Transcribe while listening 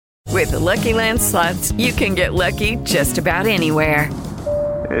With the Lucky Land Slots, you can get lucky just about anywhere.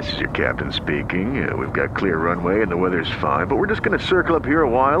 This is your captain speaking. We've got clear runway and the weather's fine, but we're just going to circle up here a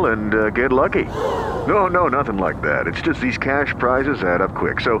while and get lucky. No, nothing like that. It's just these cash prizes add up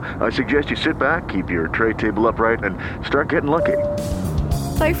quick. So I suggest you sit back, keep your tray table upright, and start getting lucky.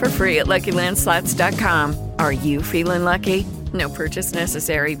 Play for free at LuckyLandSlots.com. Are you feeling lucky? No purchase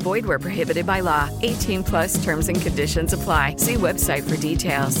necessary. Void where prohibited by law. 18 plus terms and conditions apply. See website for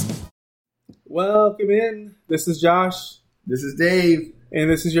details. Welcome in. This is Josh. This is Dave. And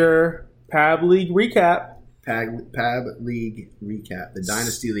this is your PAB League recap. PAB League recap. The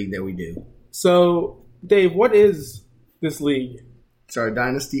Dynasty League that we do. So, Dave, what is this league? It's our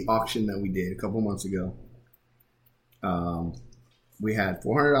Dynasty auction that we did a couple months ago. We had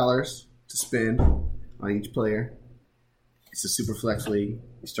 $400 to spend on each player. It's a super flex league.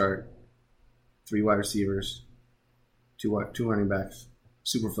 You start 3 wide receivers, two running backs,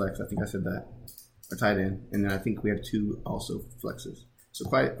 super flex. I think I said that. A tight end, and then I think we have 2 also flexes. So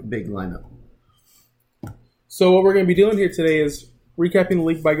quite a big lineup. So what we're going to be doing here today is recapping the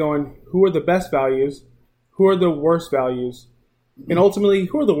league by going, who are the best values, who are the worst values, and ultimately,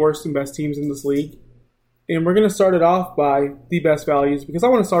 who are the worst and best teams in this league. And we're going to start it off by the best values because I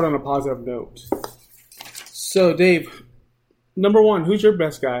want to start on a positive note. So, Dave, number 1, who's your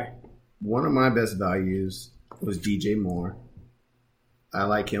best guy? One of my best values was DJ Moore. I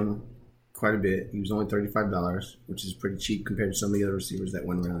like him quite a bit. He was only $35, which is pretty cheap compared to some of the other receivers that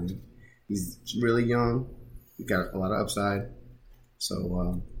went around him. He's really young. He got a lot of upside.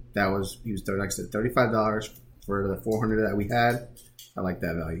 So he was like I said, $35 for the $400 that we had. I like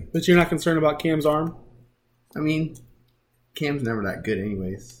that value. But you're not concerned about Cam's arm? I mean, Cam's never that good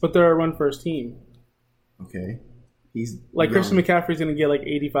anyways. But they're a run-first team. Okay. He's like young. Christian McCaffrey's going to get like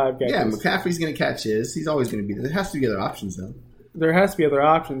 85 catches. Yeah, McCaffrey's going to catch his. He's always going to be there. There has to be other options, though. There has to be other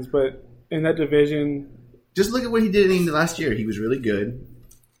options, but in that division... Just look at what he did in the last year. He was really good.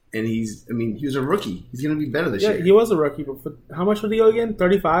 And he was a rookie. He's going to be better this year. Yeah, he was a rookie, but how much would he go again?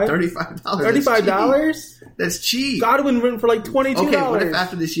 $35? $35. $35? That's cheap. Godwin went for like $22. Okay, what if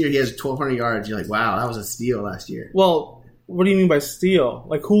after this year he has 1,200 yards? You're like, wow, that was a steal last year. Well, what do you mean by steal?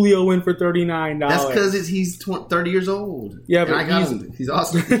 Like Julio went for $39. That's because he's 30 years old. Yeah, but and I got him. He's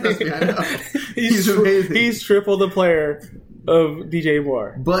awesome. Trust me, I know. He's amazing. He's triple the player of DJ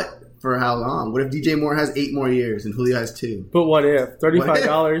Moore. But for how long? What if DJ Moore has 8 more years and Julio has 2? But what if?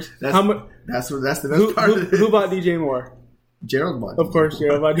 $35. That's the best part of it. Who bought DJ Moore? Gerald bought. Of course,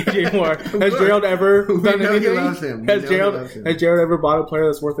 Gerald bought DJ Moore. Has Gerald ever done anything? He loves him. Has Gerald ever bought a player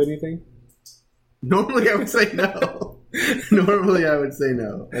that's worth anything? Normally, I would say no.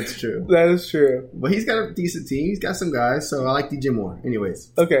 That's true. That is true. But he's got a decent team. He's got some guys, so I like DJ Moore.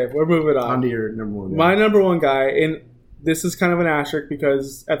 Anyways. Okay, we're moving on. On to your number 1 guy. My number 1 guy, and this is kind of an asterisk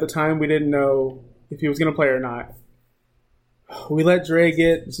because at the time we didn't know if he was going to play or not. We let Dre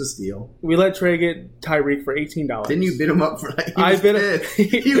get... It's a steal. We let Trey get Tyreek for $18. Didn't you bid him up for that? I bid him.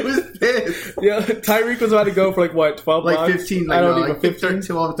 He was pissed. Yeah, Tyreek was about to go for like what, 12 like bucks? 15. I don't even 15.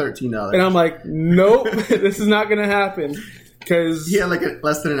 $12 $13. And I'm like, nope, this is not going to happen. Because he had like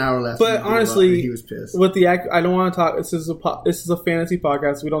less than an hour left. But honestly, he was pissed. With the I don't want to talk. This is a fantasy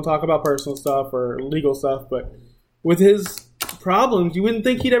podcast. We don't talk about personal stuff or legal stuff. But with his problems, you wouldn't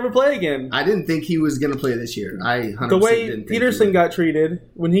think he'd ever play again. I didn't think he was going to play this year. I 100% the way didn't think Peterson got treated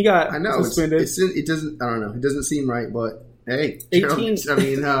when he got suspended. It doesn't. I don't know. It doesn't seem right. But hey, 18.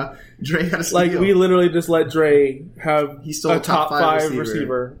 Dre got a steal. Like we literally just let Dre have he stole a top 5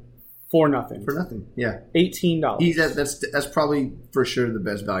 receiver. For nothing. Yeah. $18. That's probably for sure the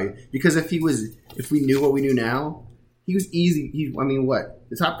best value. Because if we knew what we knew now, he was easy. What?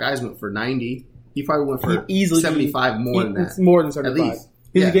 The top guys went for 90. He probably went for easily 75 more than that. It's more than 75. At least.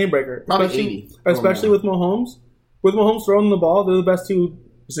 He's a game breaker. Probably 80. Especially with Mahomes. With Mahomes throwing the ball, they're the best two.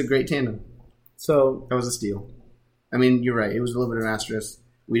 It's a great tandem. So that was a steal. You're right. It was a little bit of an asterisk.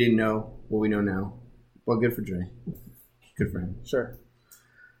 We didn't know what we know now. Well, good for Dre. Good for him. Sure.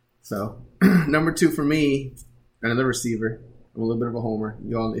 So, number 2 for me, another receiver. I'm a little bit of a homer.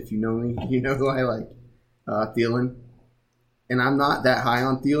 If you know me, you know who I like. Thielen. And I'm not that high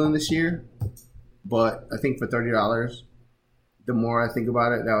on Thielen this year, but I think for $30, the more I think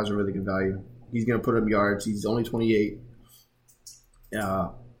about it, that was a really good value. He's going to put up yards. He's only 28.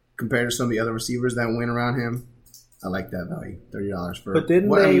 Compared to some of the other receivers that went around him, I like that value. $30 for. But didn't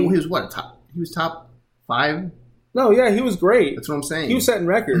they? He was top 5. No, yeah, he was great. That's what I'm saying. He was setting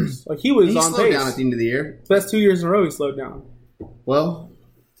records. Like he was on pace. He slowed down at the end of the year. Best 2 years in a row, he slowed down. Well,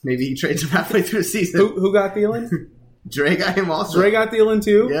 maybe he trades him halfway through the season. Who got Thielen? Dre got him also. Dre got Thielen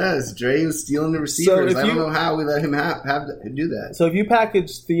too. Yes, Dre was stealing the receivers. if I don't you- know how we let him do that. So if you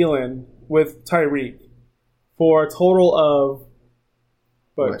package Thielen with Tyreek for a total of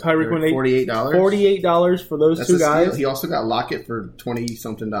Tyreek went $48. $48 for those That's two a steal. guys. He also got Lockett for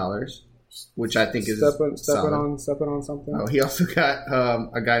 $20-something, which I think is stepping solid. on something. Oh, he also got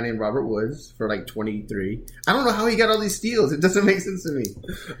a guy named Robert Woods for like 23. I don't know how he got all these steals. It doesn't make sense to me.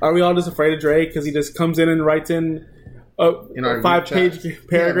 Are we all just afraid of Drake because he just comes in and writes in a In our 5-page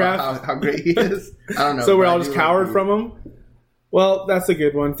paragraph? Yeah, about how great he is. I don't know. So we're but all I just do cowered like from him? Well, that's a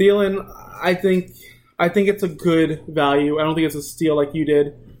good one. Thielen, I think it's a good value. I don't think it's a steal like you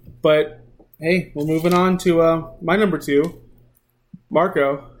did. But, hey, we're moving on to my number 2,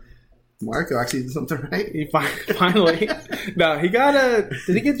 Marco. Marco actually did something right. He finally. No, he got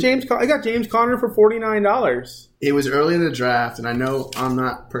did he get James? I got James Conner for $49. It was early in the draft, and I know I'm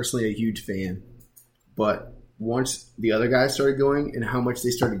not personally a huge fan, but once the other guys started going and how much they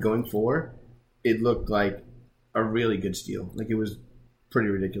started going for, it looked like a really good steal. Like, it was pretty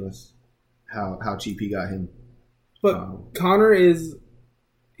ridiculous how cheap he got him. But Connor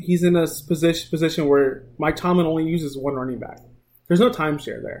he's in a position where Mike Tomlin only uses one running back. There's no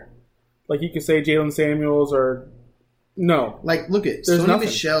timeshare there. Like, you could say Jalen Samuels or no. Like, look at There's Sony nothing.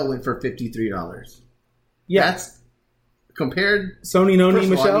 Michel went for $53. Yeah, That's compared. Sony Noni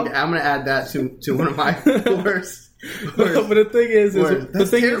First of all, Michel. I'm going to add that to one of my worst. But the thing is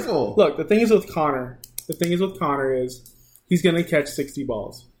That's terrible. The thing is with Connor is he's going to catch 60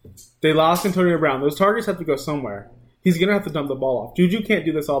 balls. They lost Antonio Brown. Those targets have to go somewhere. He's going to have to dump the ball off. Juju can't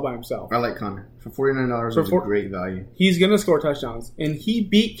do this all by himself. I like Connor. For $49, was a great value. He's going to score touchdowns. And he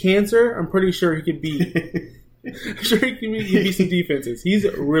beat cancer. I'm pretty sure he could beat some defenses. He's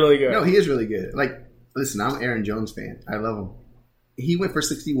really good. No, he is really good. Like, listen, I'm an Aaron Jones fan. I love him. He went for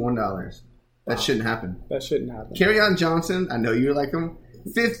 $61. That shouldn't happen. That shouldn't happen. Kerryon Johnson, I know you like him.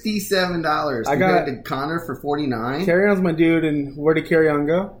 $57 compared to Connor for $49. Kerryon's my dude, and where did Kerryon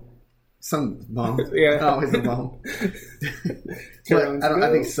go? Some bum. Yeah. Always a bum. But I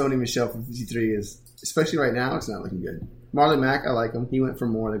think Sony Michel for 53 is, especially right now, it's not looking good. Marlon Mack, I like him. He went for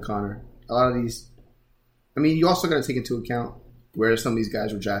more than Connor. A lot of these, I mean, you also got to take into account where some of these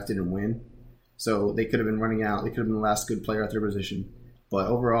guys were drafted and when. So they could have been running out. They could have been the last good player at their position. But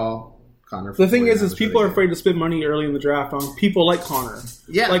overall, Connor. The thing is people are afraid to spend money early in the draft on people like Connor.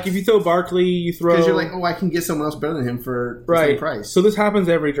 Yeah. Like, if you throw Barkley, you throw... Because you're like, I can get someone else better than him for the same price. So this happens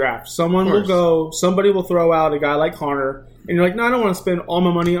every draft. Somebody will throw out a guy like Connor, and you're like, no, I don't want to spend all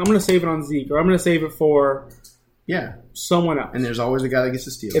my money. I'm going to save it on Zeke, or I'm going to save it for someone else. And there's always a guy that gets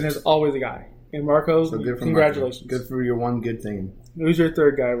a steal. And there's always a guy. And Marco, so good for congratulations. Marco. Good for your one good thing. Who's your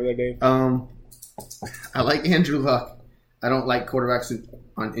third guy over there, Dave? I like Andrew Luck. I don't like quarterbacks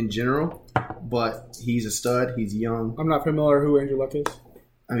in general, but he's a stud. He's young. I'm not familiar who Andrew Luck is.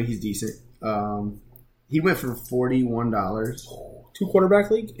 I mean, he's decent. He went for $41. 2 quarterback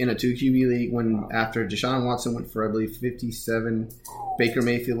league? In a 2 QB league when after Deshaun Watson went for, I believe, 57. Baker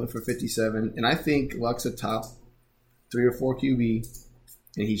Mayfield went for 57. And I think Luck's a top 3 or 4 QB,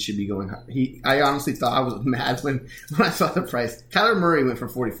 and he should be going high. I honestly thought, I was mad when I saw the price. Kyler Murray went for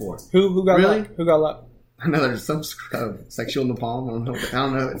 44. Who got really? Luck? Who got Luck? Another some sexual Napalm. I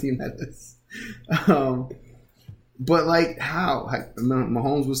don't know what team that is. But like how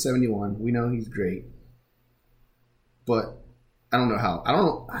Mahomes was 71. We know he's great, but I don't know how.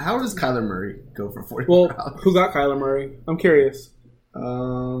 How does Kyler Murray go for $40? Well, who got Kyler Murray? I'm curious.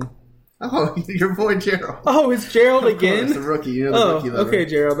 Your boy Gerald. Oh, it's Gerald again. It's a rookie. You know the rookie lover. Okay,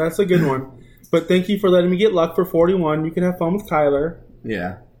 Gerald, that's a good one. But thank you for letting me get Luck for 41. You can have fun with Kyler.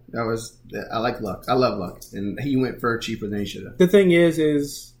 Yeah. I like Luck. I love Luck. And he went for cheaper than he should have. The thing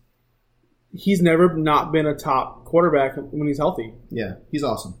is he's never not been a top quarterback when he's healthy. Yeah, he's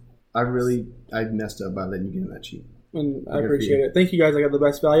awesome. I messed up by letting you get him that cheap. And I appreciate it. Thank you guys. I got the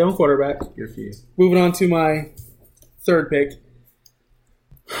best value on quarterback. Good for you. Moving on to my third pick.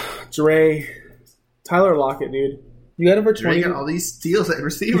 Tyler Lockett, dude. You got him for 20. You got all these steals at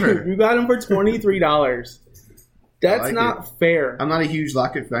receiver. You got him for $23. That's not fair. I'm not a huge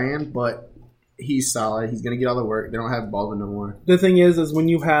Lockett fan, but he's solid. He's going to get all the work. They don't have Baldwin no more. The thing is when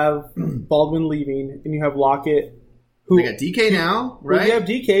you have Baldwin leaving and you have Lockett, they got DK now, right? Well, you have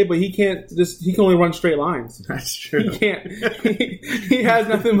DK, but he can only run straight lines. That's true. He can't. He has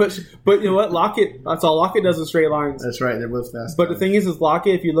nothing but you know what? Lockett. That's all Lockett does is straight lines. That's right. They're both fast. But the thing is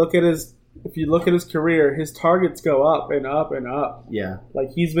Lockett. If you look at his career, his targets go up and up and up. Yeah.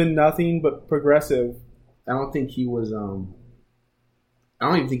 Like, he's been nothing but progressive. I don't think he was. I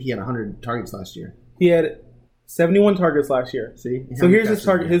don't even think he had 100 targets last year. He had 71 targets last year. See. So here's his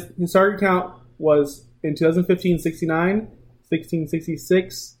target. His target count was In 2015, 69, 16,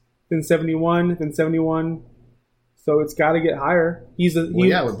 66, then 71, then 71. So it's got to get higher.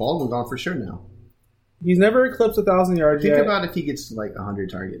 With Baldwin gone for sure now. He's never eclipsed 1,000 yards yet. Think about if he gets like 100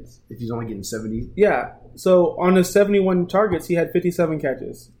 targets. If he's only getting 70. Yeah. So on his 71 targets, he had 57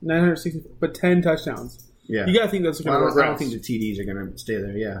 catches, 960, but 10 touchdowns. Yeah. You got to think that's going to I don't think the TDs are going to stay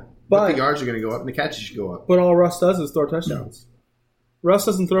there, yeah. But the yards are going to go up and the catches should go up. But all Russ does is throw touchdowns. Russ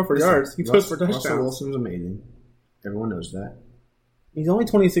doesn't throw for yards. He throws for touchdowns. Russell Wilson's amazing. Everyone knows that. He's only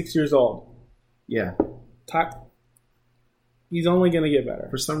 26 years old. Yeah. He's only going to get better.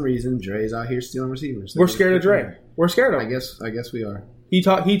 For some reason, Dre's out here stealing receivers. We're scared of Dre. We're scared of him. I guess we are. He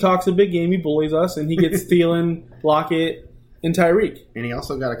talks a big game. He bullies us, and he gets Thielen, Lockett, and Tyreek. And he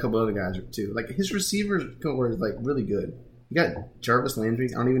also got a couple other guys too. Like his receivers core is like really good. You got Jarvis Landry.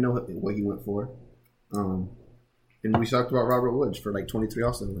 I don't even know what he went for. And we talked about Robert Woods for like 23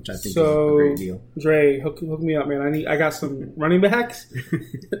 also, which I think is a great deal. Dre, hook me up, man. I got some running backs.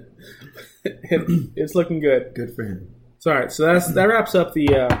 It's looking good. Good for him. So, all right, so that wraps up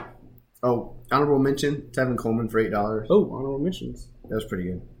the. Honorable mention: Tevin Coleman for $8. Oh, honorable mentions. That was pretty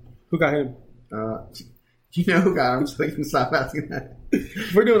good. Who got him? You know who got him, so you can stop asking that.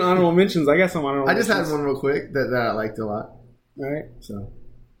 If we're doing honorable mentions, I got some honorable mentions. I just had one real quick that I liked a lot. All right. So,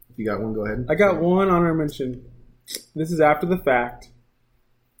 if you got one, go ahead. I got one honorable mention. This is after the fact.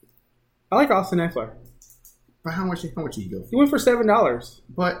 I like Austin Eckler. But how much did he go for? He went for $7.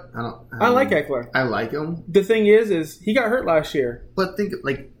 But I like Eckler. I like him. The thing is he got hurt last year. But think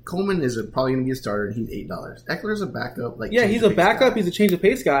Coleman is probably going to be a starter. And he's $8. Eckler's a backup. He's a backup. He's a change of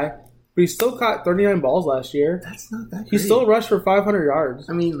pace guy. But he still caught 39 balls last year. That's not that great. He still rushed for 500 yards.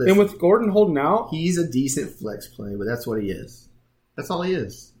 I mean, listen, and with Gordon holding out, he's a decent flex play. But that's what he is. That's all he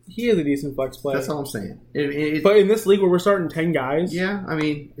is. He is a decent flex play. That's all I'm saying. But in this league where we're starting 10 guys, yeah, I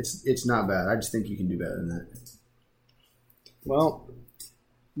mean it's not bad. I just think you can do better than that. Well,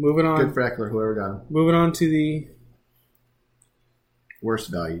 moving on. Good for Eckler, whoever got him. Moving on to the worst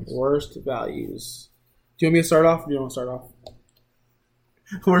values. Worst values. Do you want me to start off? Or do you want to start off?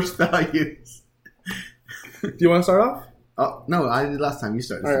 Worst values. Do you want to start off? Oh no, I did last time. You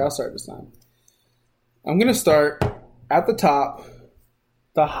started. All right, I'll start this time. I'm going to start at the top.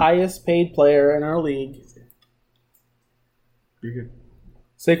 The highest paid player in our league. You're good.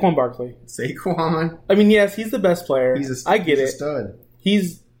 Saquon Barkley. Saquon. I mean, yes, he's the best player. I get it. He's a stud.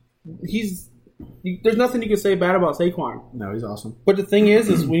 He's. There's nothing you can say bad about Saquon. No, he's awesome. But the thing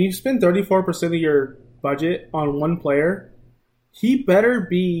is when you spend 34% of your budget on one player, he better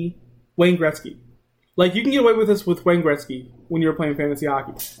be Wayne Gretzky. Like, you can get away with this with Wayne Gretzky when you're playing fantasy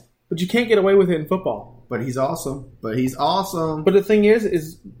hockey. But you can't get away with it in football. But he's awesome. But the thing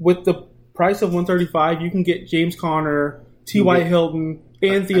is with the price of $135, you can get James Conner, T.Y. Hilton,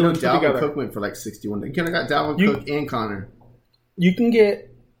 and Thielen put together. Dalvin Cook went for like $61. You could have got Dalvin Cook and Conner. You can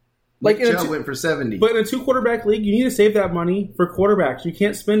get Chubb went for $70. But in a 2-quarterback league, you need to save that money for quarterbacks. You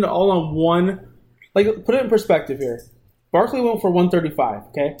can't spend it all on one. Like, put it in perspective here. Barkley went for $135.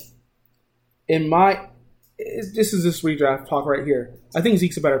 Okay, this is this redraft talk right here. I think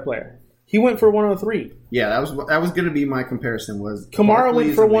Zeke's a better player. He went for 103. Yeah, that was going to be my comparison. Was Kamara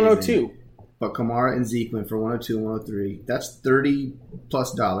went for 102, but Kamara and Zeke went for 102 and 103. That's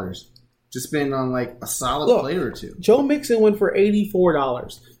 $30+ to spend on like a solid player or two. Joe Mixon went for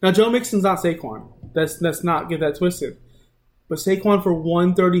 $84. Now Joe Mixon's not Saquon. Let's not get that twisted. But Saquon for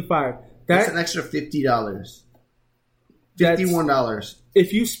 $135. That's an extra $50. $51.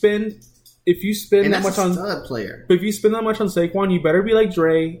 If you spend that much on stud player. But if you spend that much on Saquon, you better be like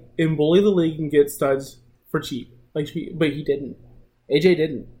Dre and bully the league and get studs for cheap. But he didn't. AJ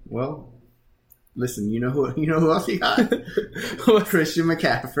didn't. Well, listen, you know who else he got? Christian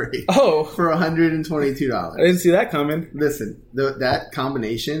McCaffrey. Oh, for $122. I didn't see that coming. Listen, that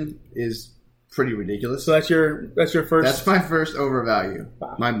combination is pretty ridiculous. So that's your first. That's my first overvalue.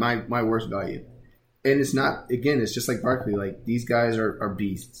 Wow. My worst value. And it's not, again, it's just like Barkley. Like, these guys are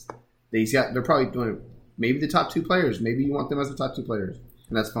beasts. They're probably doing maybe the top 2 players. Maybe you want them as the top 2 players,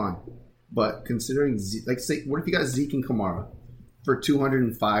 and that's fine. But considering, say, what if you got Zeke and Kamara for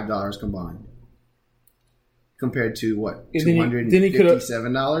 $205 combined, compared to what $257? Then he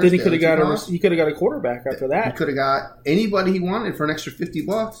could have got a quarterback after that. He could have got anybody he wanted for an extra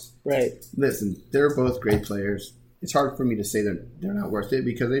 $50. Right. Listen, they're both great players. It's hard for me to say they're not worth it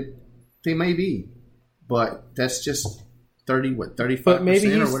because they may be, but that's just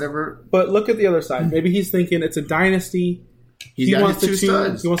 35% or whatever. But look at the other side. Maybe he's thinking it's a dynasty. He wants the 2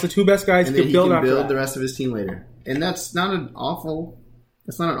 studs. He wants the 2 best guys and to then build he can after build that. the rest of his team later. And that's not an awful.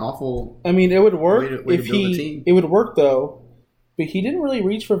 I mean, it would work way to build a team. It would work though, but he didn't really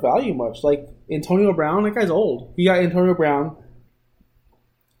reach for value much. Like Antonio Brown, that guy's old. He got Antonio Brown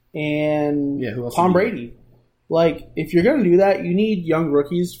and who else Tom did he Brady. Like, if you're going to do that, you need young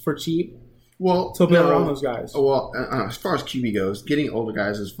rookies for cheap to build around those guys. Well, as far as QB goes, getting older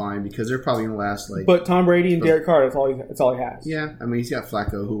guys is fine because they're probably going to last like. But Tom Brady and Derek Carr, that's all he has. Yeah, I mean he's got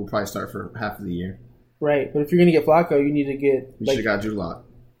Flacco, who will probably start for half of the year. Right, but if you're going to get Flacco, you need to get. You should have got Drew Lock.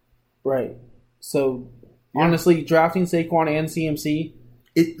 Right. So, honestly, drafting Saquon and CMC.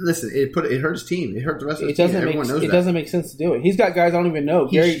 It hurt his team. It hurt the rest of the team. Everyone knows that. Doesn't make sense to do it. He's got guys I don't even know.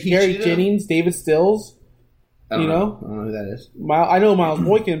 Gary Jennings, David Stills. I don't know who that is. I know Miles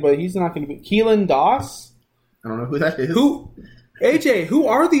Boykin, but he's not going to be. Keelan Doss? I don't know who that is. Who? AJ, who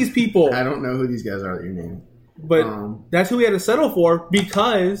are these people? I don't know who these guys are that you're naming. But that's who we had to settle for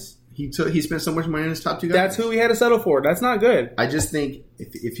because he spent so much money on his top two guys. That's who we had to settle for. That's not good. I just think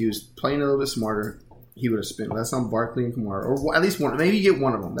if he was playing a little bit smarter, he would have spent less on Barkley and Kamara, or at least one. Maybe you get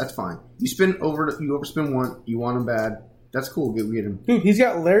one of them. That's fine. You overspend one. You want him bad. That's cool. We get him. Dude, he's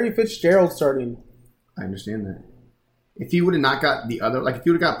got Larry Fitzgerald starting. I understand that. If he would have not got the other, like if he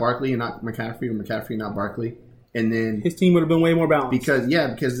would have got Barkley and not McCaffrey, or McCaffrey and not Barkley, and then his team would have been way more balanced. Because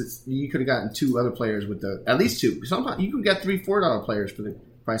you could have gotten two other players with at least two. Sometimes you could get $3-4 players for the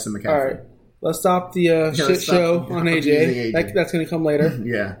price of McCaffrey. All right, let's stop the shit show on AJ. That's going to come later.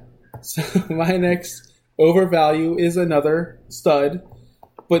 Yeah. So my next overvalue is another stud,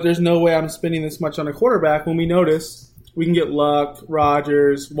 but there's no way I'm spending this much on a quarterback when we notice we can get Luck,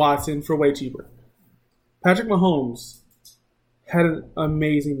 Rodgers, Watson for way cheaper. Patrick Mahomes had an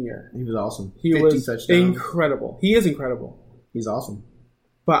amazing year. He was awesome. He was incredible. He is incredible. He's awesome.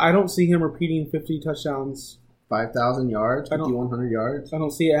 But I don't see him repeating 50 touchdowns. 5,000 yards, 5,100 yards. I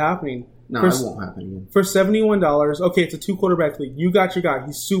don't see it happening. No, it won't happen again. For $71, okay, it's a 2-quarterback league. You got your guy.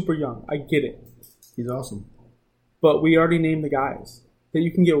 He's super young. I get it. He's awesome. But we already named the guys that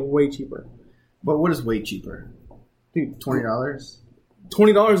you can get way cheaper. But what is way cheaper? Dude, $20?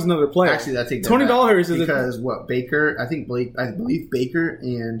 $20 is another player. Actually, I think $20 is because Baker. I believe Baker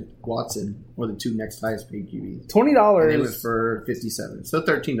and Watson were the two next highest paid QBs. $20. And it was for $57, so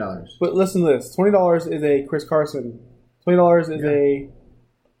 $13. But listen to this: $20 is a Chris Carson. $20 is a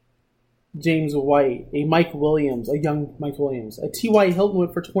James White, a Mike Williams, a young Mike Williams. A T.Y. Hilton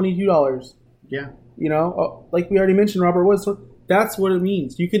went for $22. Yeah, like we already mentioned, Robert Woods. So that's what it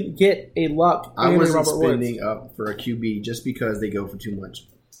means. You can get a Luck. I wasn't spending up for a QB just because they go for too much.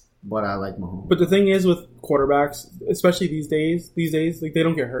 But I like Mahomes. But the thing is with quarterbacks, especially these days, like they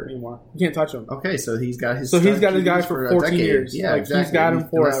don't get hurt anymore. You can't touch them. Okay, so he's got his. So he's got his guy for 14 years. Yeah, exactly. He's got him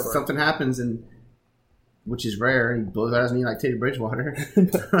forever. Unless something happens which is rare. He blows out his knee like Teddy Bridgewater.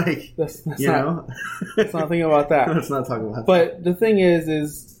 Let's not think about that. Let's not talk about that. But the thing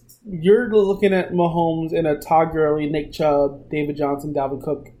is you're looking at Mahomes in a Todd Gurley, Nick Chubb, David Johnson, Dalvin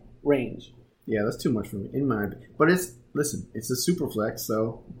Cook range. Yeah, that's too much for me, in my opinion. But it's a super flex,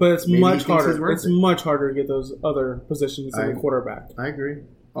 so. But it's much harder. It's much harder to get those other positions in the quarterback. I agree.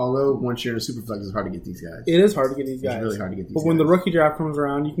 Although once you're in a super flex, it's hard to get these guys. It is hard to get these guys. It's really hard to get these guys. But when the rookie draft comes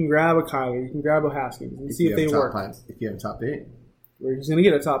around, you can grab a Kyler, you can grab a Haskins, and see if they work. If you have a top pick. We're just going to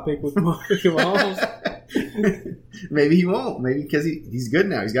get a top pick with Mahomes. Maybe he won't. Maybe because he's good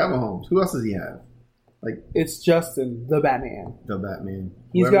now. He's got Mahomes. Who else does he have? It's Justin, the Batman. The Batman.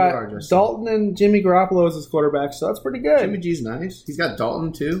 He's got Dalton and Jimmy Garoppolo as his quarterback, so that's pretty good. Jimmy G's nice. He's got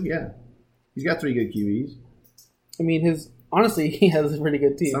Dalton too. Yeah, he's got 3 good QBs. I mean, honestly, he has a pretty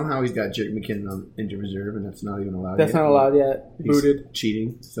good team. Somehow he's got Jerick McKinnon on injured reserve, and that's not even allowed. That's not allowed yet. Booted.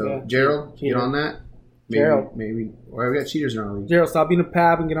 Cheating. So Gerald, get on that. Maybe. Or we got cheaters in our league. Gerald, stop being a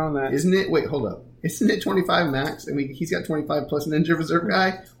pab and get on that. Isn't it? Wait, hold up. Isn't it 25 max? I mean, he's got 25 plus an injured reserve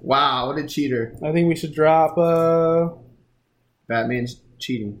guy. Wow, what a cheater! I think we should drop. Batman's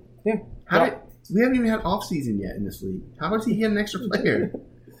cheating. Yeah. We haven't even had off season yet in this league. How does he get an extra player?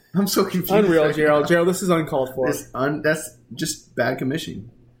 I'm so confused. Unreal, Gerald. Gerald, this is uncalled for. That's just bad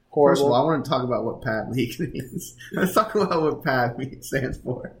commission. Horrible. First of all, I want to talk about what PAB League means. Let's talk about what PAB stands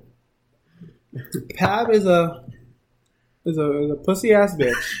for. PAB is a pussy ass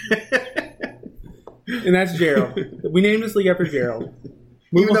bitch. And that's Gerald. We named this league after Gerald.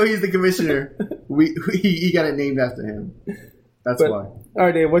 Even though he's the commissioner, he got it named after him. That's why. All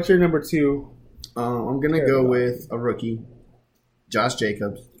right, Dave, what's your number 2? I'm going to go with a rookie, Josh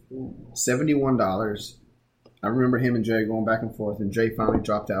Jacobs, $71. I remember him and Dre going back and forth, and Dre finally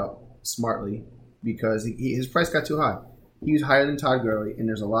dropped out smartly because his price got too high. He was higher than Todd Gurley, and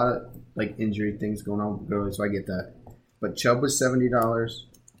there's a lot of injury things going on with Gurley, so I get that. But Chubb was $70.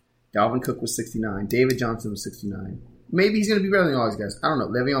 Dalvin Cook was $69. David Johnson was $69. Maybe he's going to be better than all these guys. I don't know.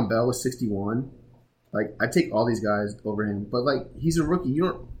 Le'Veon Bell was $61. I take all these guys over him. But, he's a rookie.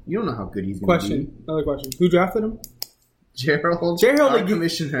 You don't know how good he's going to be. Another question. Who drafted him? Gerald again.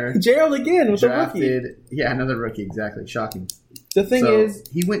 Commissioner. Gerald again was drafted, a rookie. Yeah, another rookie. Exactly. Shocking. The thing is,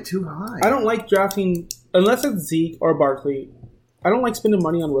 he went too high. I don't like drafting unless it's Zeke or Barkley. I don't like spending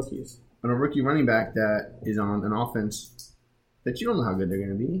money on rookies. On a rookie running back that is on an offense that you don't know how good they're going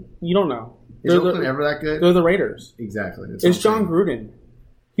to be. You don't know. Is Oakland ever that good? They're the Raiders. Exactly. It's John Gruden.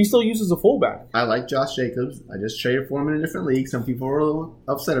 He still uses a fullback. I like Josh Jacobs. I just traded for him in a different league. Some people were a little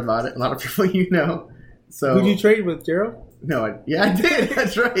upset about it. A lot of people you know. So who'd you trade with, Gerald? No, I did.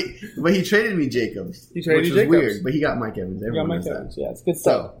 That's right. But he traded me Jacobs. He traded which was Jacobs. Weird. But he got Mike Evans. Everyone knows that. Yeah, it's good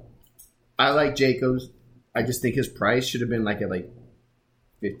stuff. So, I like Jacobs. I just think his price should have been like at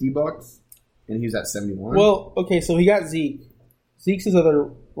 $50, and he was at 71. Well, okay, so he got Zeke. Zeke's his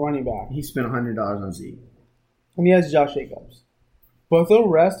other running back. He spent $100 on Zeke, and he has Josh Jacobs. But the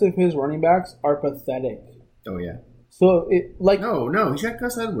rest of his running backs are pathetic. Oh yeah. So no, he's got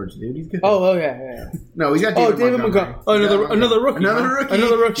Gus Edwards, dude. He's good. Oh yeah. No, he's got David Montgomery. Oh, another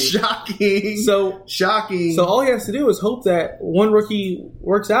rookie. Shocking. Shocking. So all he has to do is hope that one rookie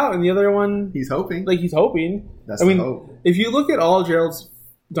works out and the other one he's hoping. He's hoping. That's the hope. If you look at all Gerald's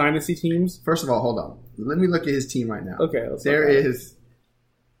dynasty teams, first of all, hold on. Let me look at his team right now. Okay, there is,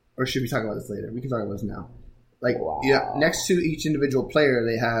 or should we talk about this later? We can talk about this now. Next to each individual player,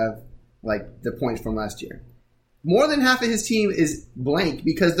 they have the points from last year. More than half of his team is blank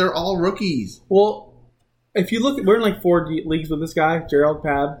because they're all rookies. Well, if you look, we're in 4 leagues with this guy, Gerald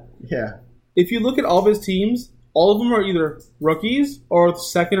Pab. Yeah. If you look at all of his teams, all of them are either rookies or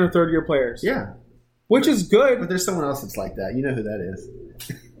second or third year players. Yeah. Which is good. But there's someone else that's like that. You know who that is.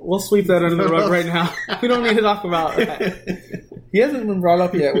 We'll sweep that under the rug right now. We don't need to talk about that. He hasn't been brought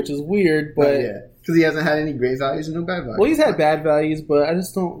up yet, which is weird, but... yeah. Because he hasn't had any great values and no bad values. Well, he's had bad values, but I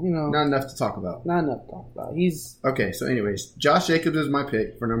just don't, Not enough to talk about. Not enough to talk about. Okay, so anyways, Josh Jacobs is my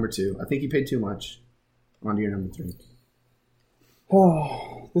pick for number 2. I think he paid too much. On to your number 3.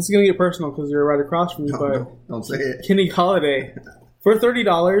 Oh, this is going to get personal because you're right across from me, don't say it. Kenny Golladay. For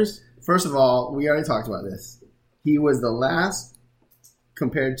 $30. First of all, we already talked about this. He was the last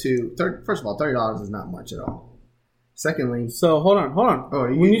compared to... First of all, $30 is not much at all. Secondly... So, hold on. Oh,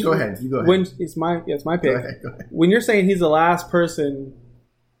 you go ahead. It's my pick. Go ahead. When you're saying he's the last person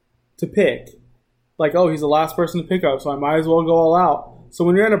to pick, he's the last person to pick up, so I might as well go all out. So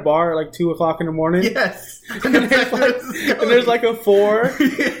when you're at a bar at 2 o'clock in the morning... Yes! and there's a 4,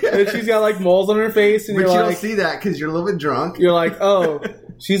 and she's got moles on her face, and but you don't see that because you're a little bit drunk. You're like, oh,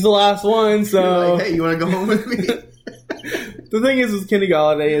 she's the last one, so... You're like, hey, you want to go home with me? The thing is with Kenny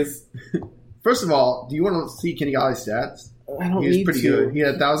Golladay is... First of all, do you want to see Kenny Galladay's stats? I don't need to. He was pretty good. He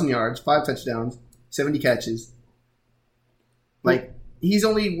had 1,000 yards, 5 touchdowns, 70 catches. He's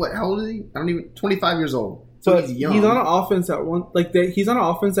only, how old is he? 25 years old. So he's young. He's on an offense he's on an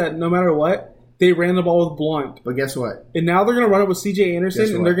offense that no matter what, they ran the ball with Blunt. But guess what? And now they're going to run it with C.J.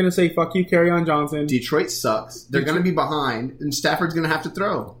 Anderson, and they're going to say, fuck you, Kerryon Johnson. Detroit sucks. They're going to be behind, and Stafford's going to have to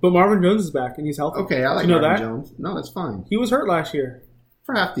throw. But Marvin Jones is back, and he's healthy. Okay, I like Marvin Jones. No, that's fine. He was hurt last year.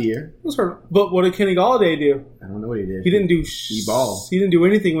 For half the year. He was hurt. But what did Kenny Golladay do? I don't know what he did. He didn't do He balled. He didn't do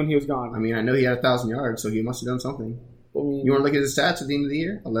anything when he was gone. I mean, I know he had 1,000 yards, so he must have done something. You want to look at his stats at the end of the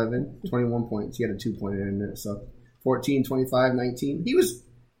year? 11, 21 points. He had a 2-pointer in there, so 14, 25, 19. He was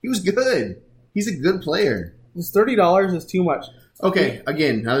good. He's a good player. This $30 is too much. Okay,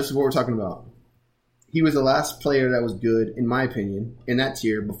 again, now this is what we're talking about. He was the last player that was good, in my opinion, in that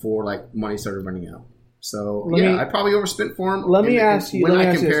tier before money started running out. So, I probably overspent for him. Let me ask you. When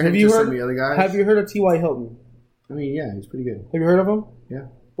I compare him to some of the other guys. Have you heard of T.Y. Hilton? I mean, yeah, he's pretty good. Have you heard of him? Yeah.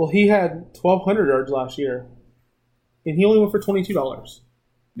 Well, he had 1,200 yards last year, and he only went for $22.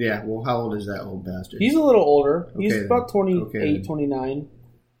 Yeah, well, how old is that old bastard? He's a little older. Okay, he's about 28, 29.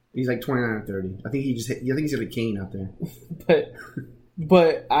 He's 29 or 30. I think he's got a cane out there.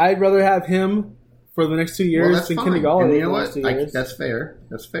 but I'd rather have him for the next 2 years than Kenny Golladay. And you know what? That's fair.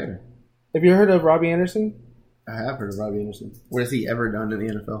 That's fair. Have you heard of Robbie Anderson? I have heard of Robbie Anderson. What has he ever done in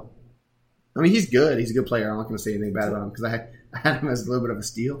the NFL? I mean, he's good. He's a good player. I'm not going to say anything bad about him because I had him as a little bit of a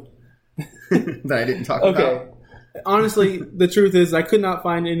steal that I didn't talk about. Honestly, the truth is I could not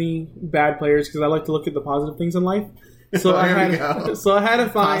find any bad players because I like to look at the positive things in life. So I had to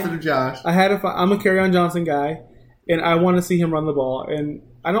find positive Josh. I'm a Kerryon Johnson guy, and I want to see him run the ball. And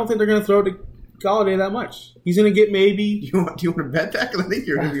I don't think they're going to throw to Golladay that much. He's going to get maybe. Do you want to bet that? Because I think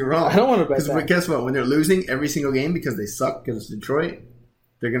you're going to be wrong. I don't want to bet that. But guess what? When they're losing every single game because they suck because it's Detroit,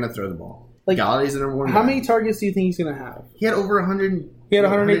 they're going to throw the ball. Galladay's the number one. How many targets do you think he's going to have? He had over 100. He had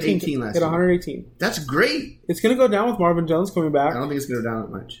 118 last year. He had 118. That's great. It's going to go down with Marvin Jones coming back. I don't think it's going to go down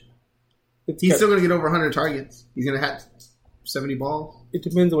that much. He's still going to get over 100 targets. He's going to have 70 balls. It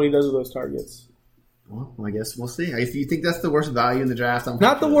depends on what he does with those targets. Well, I guess we'll see. If you think that's the worst value in the draft, I'm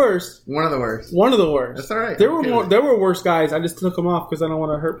not the worst. One of the worst. One of the worst. That's all right. There were worse guys. I just took them off because I don't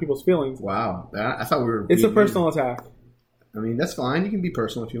want to hurt people's feelings. Wow, I thought we were. It's a personal attack. I mean, that's fine. You can be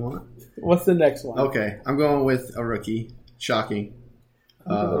personal if you want. What's the next one? Okay, I'm going with a rookie. Shocking.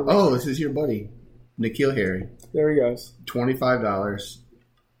 This is your buddy, N'Keal Harry. There he goes. $25.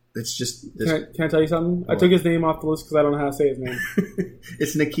 It's just. Can I tell you something? I took his name off the list because I don't know how to say his name.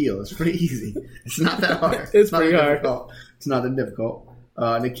 It's N'Keal. It's pretty easy. It's not that hard. It's pretty hard. It's not that difficult.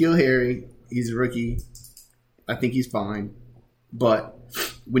 N'Keal Harry, he's a rookie. I think he's fine. But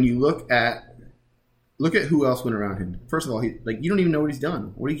when you look at who else went around him. First of all, you don't even know what he's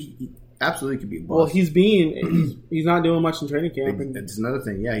done. He absolutely could be a boss. Well, he's not doing much in training camp. That's another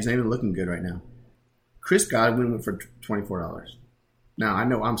thing. Yeah, he's not even looking good right now. Chris Godwin went for $24. Now, I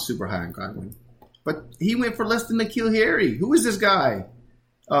know I'm super high on Godwin, but he went for less than N'Keal Harry. Who is this guy?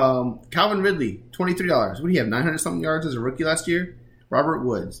 Calvin Ridley, $23. What do you have, 900-something yards as a rookie last year? Robert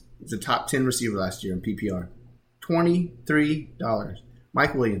Woods is a top 10 receiver last year in PPR. $23.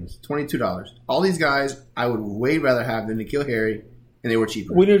 Mike Williams, $22. All these guys I would way rather have than N'Keal Harry, and they were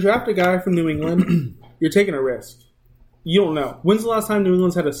cheaper. When you draft a guy from New England, you're taking a risk. You don't know. When's the last time New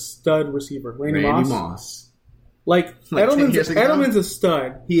England's had a stud receiver? Randy Moss. Edelman's a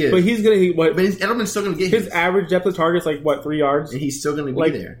stud. He is. But he's going to But Edelman's still going to get his average depth of target's 3 yards? And he's still going to be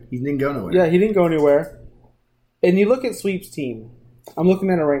there. He didn't go nowhere. Yeah, he didn't go anywhere. And you look at Sweep's team. I'm looking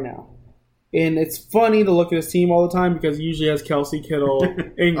at it right now. And it's funny to look at his team all the time because he usually has Kelsey, Kittle,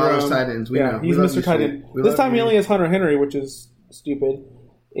 Ingram. All those tight ends. We know. He's Mr. Tight End. This time he only has Hunter Henry, which is stupid.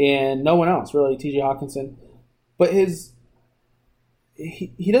 And no one else, really. TJ Hawkinson. But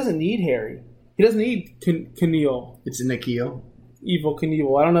he doesn't need Harry. He doesn't need Keneal. It's a N'Keal. Evil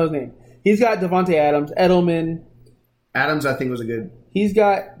Knievel. I don't know his name. He's got Devontae Adams, Edelman. Adams, I think, was a good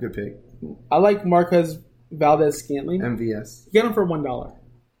pick. I like Marquez Valdez-Scantling. MVS. You got him for $1.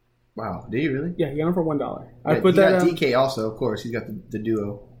 Wow. Did you really? Yeah, you got him for $1. I put that got DK also, of course. He's got the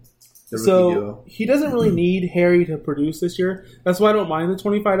duo. The rookie duo. He doesn't really need Harry to produce this year. That's why I don't mind the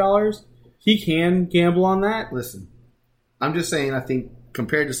 $25. He can gamble on that. Listen, I'm just saying I think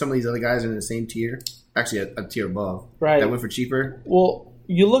compared to some of these other guys in the same tier, actually a tier above, that went for cheaper. Well,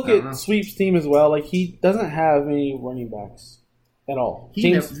 you look at Sweep's team as well. He doesn't have any running backs at all.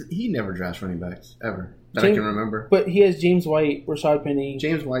 He never drafts running backs, ever, that I can remember. But he has James White, Rashad Penny.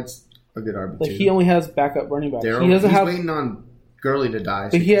 James White's a good RB2. He only has backup running backs. He's waiting on Gurley to die.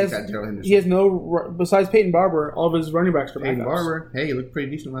 But he has no, besides Peyton Barber, all of his running backs are backups. Peyton Barber, hey, he looked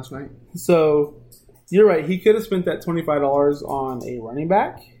pretty decent last night. So, you're right. He could have spent that $25 on a running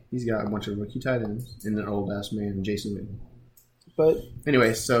back. He's got a bunch of rookie tight ends and an old-ass man, Jason Witten. But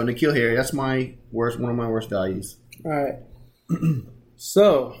anyway, so N'Keal Harry, that's one of my worst values. All right.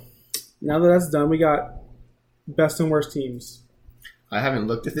 So, now that that's done, we got best and worst teams. I haven't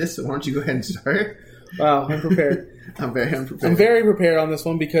looked at this, so why don't you go ahead and start? Wow, I'm prepared. I'm very unprepared. I'm very prepared on this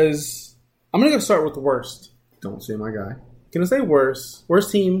one because I'm going to go start with the worst. Don't say my guy. Going to say worst.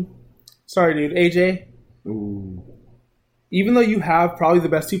 Worst team. Sorry, dude. AJ. Ooh. Even though you have probably the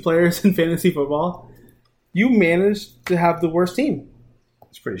best 2 players in fantasy football, you managed to have the worst team.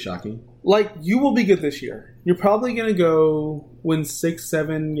 It's pretty shocking. You will be good this year. You're probably going to go win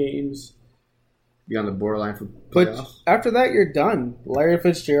 6-7 games. Be on the borderline for playoffs. But after that, you're done. Larry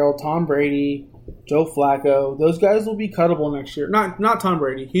Fitzgerald, Tom Brady, Joe Flacco, those guys will be cuttable next year. Not Tom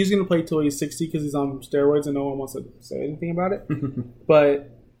Brady. He's going to play till he's 60 because he's on steroids and no one wants to say anything about it.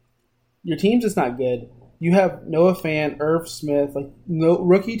 But your team's just not good. You have Noah Fant, Irv Smith. No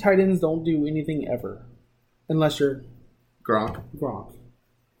rookie tight ends don't do anything ever, unless you're Gronk,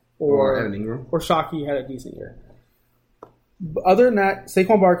 or Evan Ingram, or Shockey had a decent year. But other than that,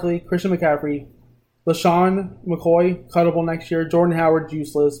 Saquon Barkley, Christian McCaffrey, LaShawn McCoy, cuttable next year. Jordan Howard,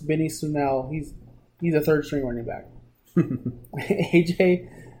 useless. Benny Snell, he's a third string running back. AJ,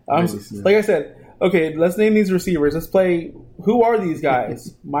 like I said, okay, let's name these receivers. Let's play. Who are these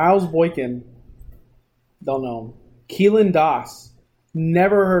guys? Miles Boykin. Don't know him. Keelan Doss.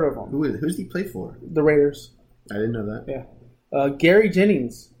 Never heard of him. Who's he play for? The Raiders. I didn't know that. Yeah. Gary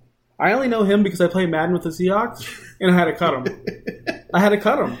Jennings. I only know him because I played Madden with the Seahawks, and I had to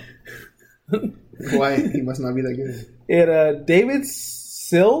cut him. Why? He must not be that good. And David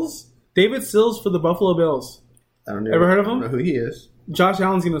Sills. David Sills for the Buffalo Bills. I don't know. Ever heard of him? I don't know who he is. Josh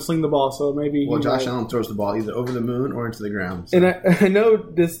Allen's going to sling the ball, so maybe. Well, Josh Allen throws the ball either over the moon or into the ground. So. And I know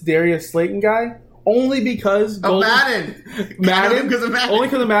this Darius Slayton guy only because Madden. Only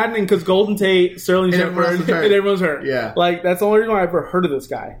because of Madden and because Golden Tate, Sterling Shepard, and everyone's hurt. Yeah, that's the only reason why I've ever heard of this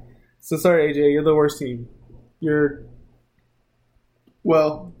guy. So sorry, AJ, you're the worst team.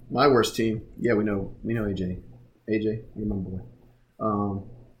 Well, my worst team. Yeah, we know AJ. AJ, you're my boy.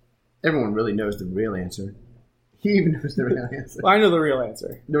 Everyone really knows the real answer. He even knows the real answer. I know the real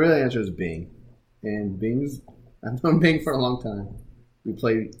answer. The real answer is Bing. And I've known Bing for a long time. We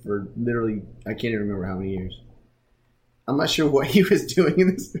played for literally, I can't even remember how many years. I'm not sure what he was doing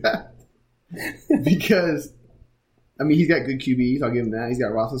in this draft. Because, I mean, he's got good QBs. I'll give him that. He's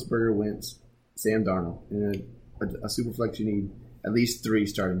got Roethlisberger, Wentz, Sam Darnold. And a super flex, you need at least 3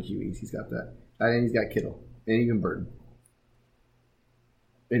 starting QBs. He's got that. And then he's got Kittle. And even Burton.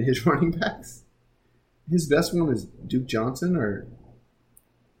 And his running backs. His best one is Duke Johnson or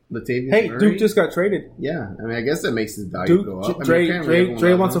Latavius Murray. Duke just got traded. Yeah, I mean, I guess that makes his value go up.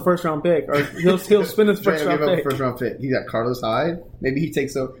 Dre wants a first-round pick. Or he'll spend his first-round pick. First-round pick. He got Carlos Hyde. Maybe he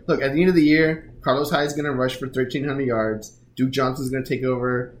takes over. Look, at the end of the year, Carlos Hyde's going to rush for 1,300 yards. Duke Johnson's going to take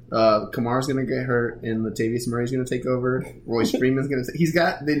over. Kamara's going to get hurt. And Latavius Murray's going to take over. Royce Freeman's going to – he's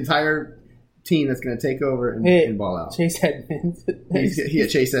got the entire – team that's going to take over and ball out. Chase Edmonds.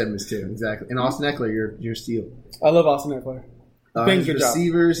 Chase Edmonds too, exactly. And Austin Eckler, your steal. I love Austin Eckler. His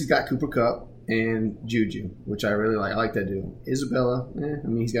receivers, he's got Cooper Kupp and Juju, which I really like. I like that duo. Isabella, I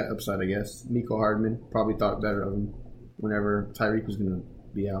mean, he's got upside, I guess. Nico Hardman, probably thought better of him whenever Tyreek was going to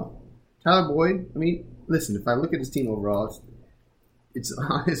be out. Tyler Boyd, I mean, listen, if I look at his team overall, it's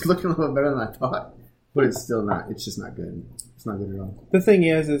looking a little better than I thought, but it's still not. It's just not good. It's not good at all. The thing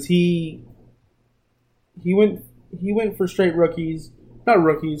is he went for straight rookies. Not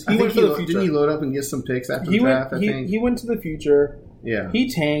rookies. He went for the future. Didn't he load up and get some picks after the draft, I think? He went to the future. Yeah. He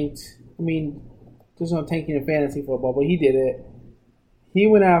tanked. I mean, there's no tanking in fantasy football, but he did it. He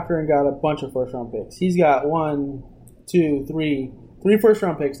went after and got a bunch of first-round picks. He's got 3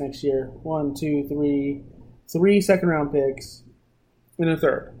 first-round picks next year. 3 second-round picks, and a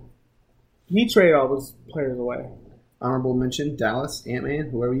third. He traded all those players away. Honorable mention, Dallas, Ant-Man,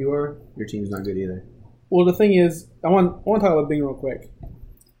 whoever you are, your team's not good either. Well, the thing is, I want to talk about Bing real quick.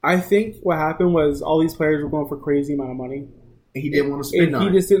 I think what happened was all these players were going for crazy amount of money. And he didn't want to spend on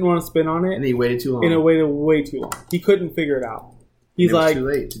it. He just didn't want to spend on it. And he waited too long. And it waited way too long. He couldn't figure it out. He's like, too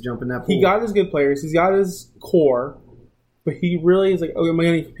late to jump in that pool. He got his good players. He's got his core. But he really is like, am I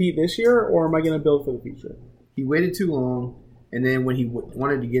going to compete this year or am I going to build for the future? He waited too long. And then when he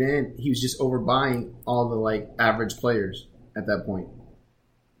wanted to get in, he was just overbuying all the average players at that point.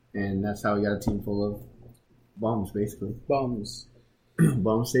 And that's how he got a team full of bums, basically. Bums.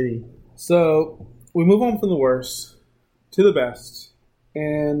 Bum City. So, we move on from the worst to the best.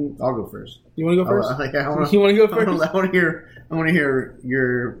 And I'll go first. You want to go first? You want to go first? I want to hear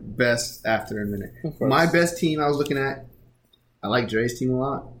your best after a minute. My best team I was looking at, I like Dre's team a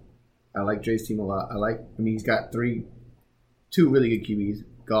lot. He's got 2 really good QBs.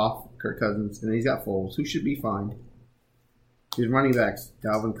 Goff, Kirk Cousins, and then he's got Foles, who should be fine. His running backs,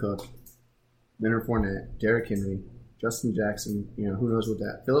 Dalvin Cook, Leonard Fournette, Derrick Henry, Justin Jackson, who knows what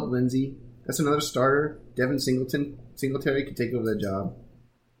that. Phillip Lindsay, that's another starter. Devin Singletary could take over that job.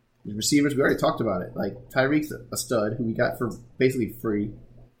 His receivers, we already talked about it. Tyreek's a stud, who we got for basically free.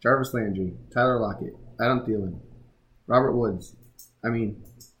 Jarvis Landry, Tyler Lockett, Adam Thielen, Robert Woods. I mean,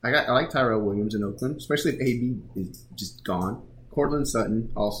 I like Tyrell Williams in Oakland, especially if AB is just gone. Cortland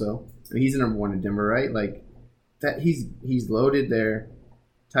Sutton also. I mean, he's the number 1 in Denver, right? That he's loaded there.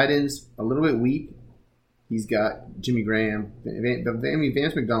 Tight ends a little bit weak. He's got Jimmy Graham.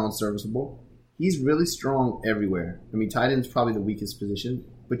 Vance McDonald's serviceable. He's really strong everywhere. I mean, tight end's probably the weakest position,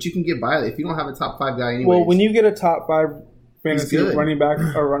 but you can get by it if you don't have a top 5 guy anyway. Well, when you get a top 5 fantasy running back,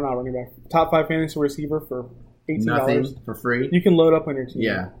 or not running back, top 5 fantasy receiver for $18 nothing for free, you can load up on your team.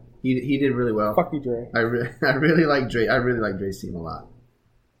 Yeah, he did really well. Fuck you, Dre. I really like Dre. I really like Dre's team a lot.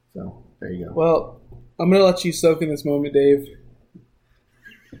 So there you go. Well, I'm going to let you soak in this moment, Dave.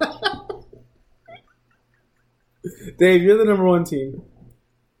 Dave, you're the number 1 team.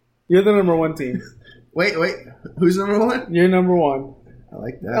 You're the number 1 team. Wait. Who's number 1? You're number 1. I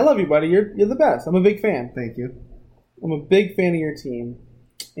like that. I love you, buddy. You're the best. I'm a big fan. Thank you. I'm a big fan of your team.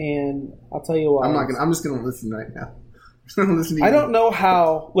 And I'll tell you why. I'm just going to listen right now. I'm gonna listen to you. I don't know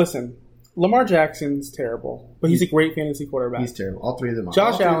how. Listen, Lamar Jackson's terrible, but he's a great fantasy quarterback. He's terrible. All 3 of them are.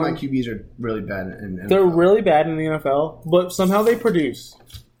 Josh Allen. My QBs are really bad in NFL. They're really bad in the NFL, but somehow they produce.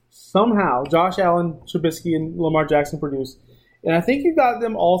 Somehow, Josh Allen, Trubisky, and Lamar Jackson produce. And I think you got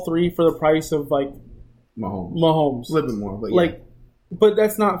them all 3 for the price of, Mahomes. A little bit more, but yeah. But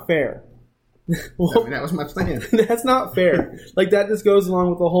that's not fair. Well, that was my plan. That's not fair. That just goes along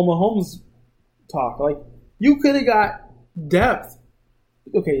with the whole Mahomes talk. You could have got depth.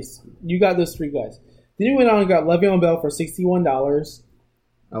 Okay, so you got those 3 guys. Then you went on and got Le'Veon Bell for $61.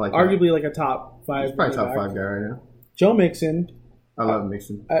 I like arguably a top 5. He's probably top 5 guy right now. Joe Mixon. I love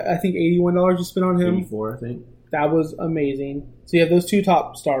Mixon. I think $81 you spent on him. 84, I think. That was amazing. So you have those two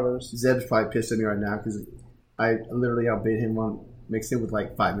top starters. Zeb's probably pissed at me right now because I literally outbid him on Mixon with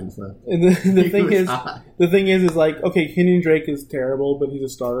like 5 minutes left. And the thing is like, okay, Kenyon Drake is terrible, but he's a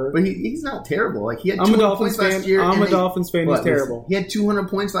starter. But he's not terrible. Like he had I'm a 200 points last year. I'm a Dolphins fan. He's terrible. He had 200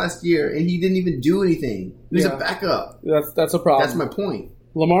 points last year, and he didn't even do anything. He was a backup. That's a problem. That's my point.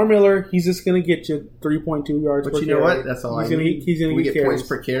 Lamar Miller, he's just going to get you 3.2 yards per carry. But you know what? That's all I need. He's going to get points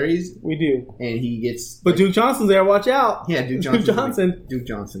per carries. We do. And he gets... But Duke Johnson's there. Watch out. Yeah, Duke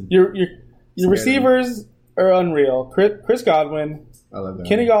Johnson. Your receivers are unreal. Chris Godwin. I love that.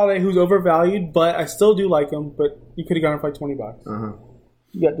 Kenny Galladay, who's overvalued, but I still do like him, but you could have gone for like $20. Uh-huh.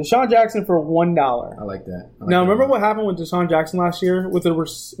 You got Deshaun Jackson for $1. I like that. Now, remember what happened with Deshaun Jackson last year with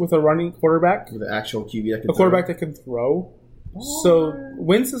a running quarterback? With an actual QB that can quarterback that can throw. So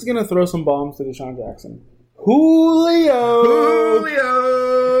Wentz is going to throw some bombs to Deshaun Jackson. Julio!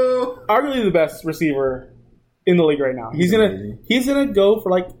 Arguably the best receiver in the league right now. He's gonna go for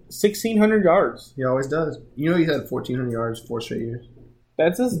like 1,600 yards. He always does. You know he's had 1,400 yards 4 straight years.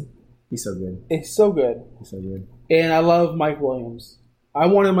 He's so good. It's so good. He's so good. And I love Mike Williams. I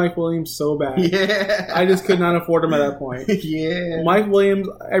wanted Mike Williams so bad. Yeah. I just could not afford him at that point. Yeah. Mike Williams,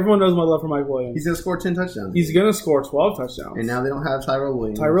 everyone knows my love for Mike Williams. He's going to score 10 touchdowns. He's going to score 12 touchdowns. And now they don't have Tyrell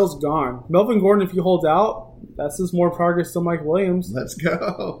Williams. Tyrell's gone. Melvin Gordon, if he holds out, that's just more progress than Mike Williams. Let's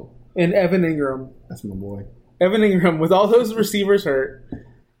go. And Evan Ingram. That's my boy. Evan Ingram, with all those receivers hurt,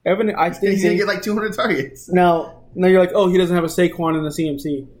 I think he's going to get like 200 targets. Now you're like, oh, he doesn't have a Saquon and a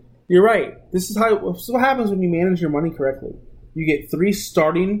CMC. You're right. This is what happens when you manage your money correctly. You get 3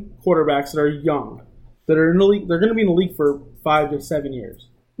 starting quarterbacks that are young, that are in the league. They're going to be in the league for 5 to 7 years,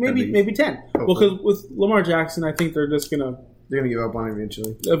 maybe 10. Hopefully. Well, because with Lamar Jackson, I think they're going to give up on him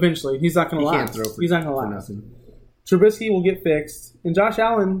eventually. Eventually, he's not going to last. He's not going to last. Nothing. Trubisky will get fixed, and Josh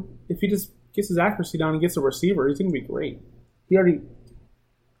Allen, if he just gets his accuracy down and gets a receiver, he's going to be great.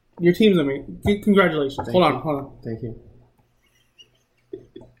 Your team's amazing. Congratulations. Hold on. Thank you.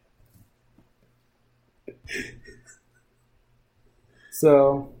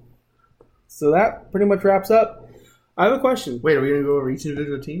 So that pretty much wraps up. I have a question. Wait, are we going to go over each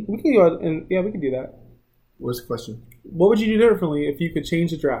individual team? We can go and we can do that. What's the question? What would you do differently if you could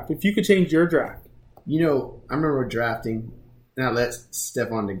change the draft? If you could change your draft? You know, I remember drafting, and I let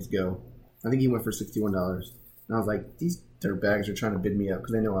Stephon Diggs go. I think he went for $61. And I was like, these dirtbags are trying to bid me up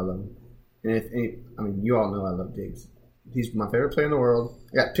because they know I love him. And you all know I love Diggs. He's my favorite player in the world.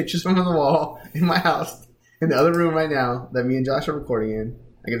 I got pictures of him on the wall in my house. In the other room right now that me and Josh are recording in.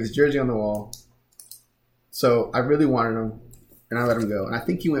 I got his jersey on the wall. So I really wanted him, and I let him go. And I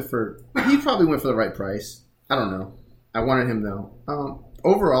think he probably went for the right price. I don't know. I wanted him, though.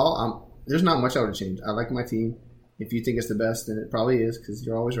 Overall, there's not much I would change. I like my team. If you think it's the best, then it probably is, because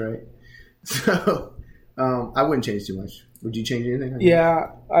you're always right. So I wouldn't change too much. Would you change anything?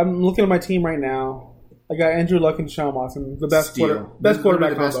 Yeah, I'm looking at my team right now. I got Andrew Luck and Deshaun Watson, the best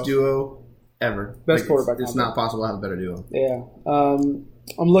quarterback combo. Best duo ever. Best quarterback. It's not possible to have a better duo. Yeah.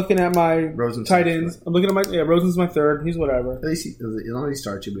 I'm looking at my tight ends. I'm looking at Rosen's my third. He's whatever. At least as long as he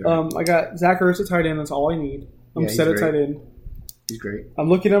starts, you'll be all right. I got Zach Ertz at tight end. That's all I need. I'm set at tight end. He's great. I'm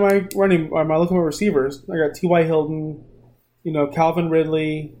looking at my looking at my receivers. I got T.Y. Hilton, Calvin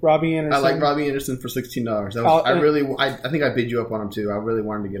Ridley, Robbie Anderson. I like Robbie Anderson for $16. I think I bid you up on him too. I really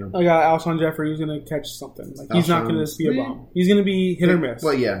wanted to get him. I got Alshon Jeffrey, who's going to catch something. He's not going to just be a bomb. He's going to be hit or miss.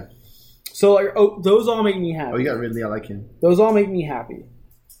 Well, yeah. So those all make me happy. Oh, you got Ridley. I like him. Those all make me happy.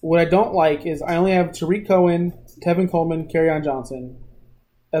 What I don't like is I only have Tariq Cohen, Tevin Coleman, Kerryon Johnson.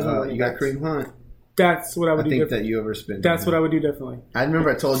 As you got Kareem Hunt. That's what I would do. I think that you overspent. That's what I would do differently. I remember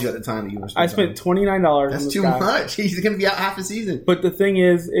I told you at the time that you overspent. I spent $29. That's too much. He's going to be out half the season. But the thing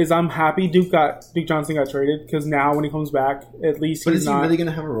is I'm happy Duke Johnson got traded, because now when he comes back, at least he's not. But is he really going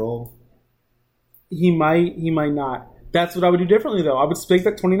to have a role? He might not. That's what I would do differently, though. I would spend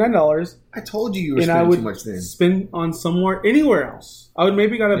that $29. I told you were spending too much then. Spend on anywhere else. I would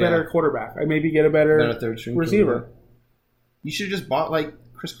maybe get a better quarterback. I'd maybe get a better third string receiver. You should have just bought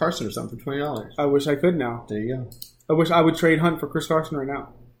Chris Carson or something for $20. I wish I could now. There you go. I wish I would trade Hunt for Chris Carson right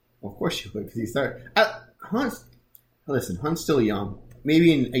now. Well, of course you would, because he's third. Hunt's still young.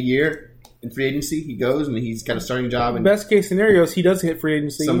 Maybe in a year in free agency he goes and he's got a starting job. And best case scenario is he does hit free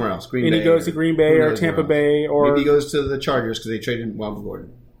agency somewhere else, Green Bay, he goes to Green Bay or Tampa Bay, or maybe he goes to the Chargers because they traded Melvin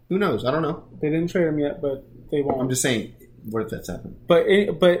Gordon. Who knows? I don't know. They didn't trade him yet, but they won't. I'm just saying, what if that's happened? But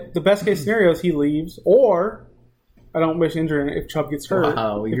the best case scenario is he leaves, or I don't wish injury if Chubb gets hurt.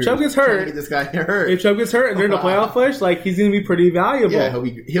 Wow, if Chubb gets hurt, get this guy hurt. If Chubb gets hurt and they're in the playoff push, like he's going to be pretty valuable. Yeah,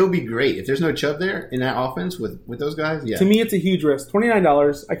 he'll be great. If there's no Chubb there in that offense with those guys, yeah. To me, it's a huge risk.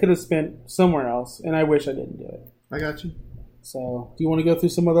 $29 I could have spent somewhere else, and I wish I didn't do it. I got you. So, do you want to go through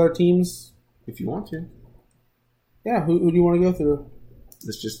some other teams? If you want to. Yeah, who do you want to go through?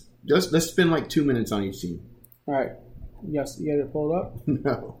 Let's spend like 2 minutes on each team. All right. Yes, you got it pulled up?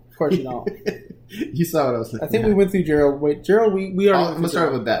 No. Of course you don't. You saw what I was looking I think at. we went through Gerald. Wait, Gerald, we already I'm going to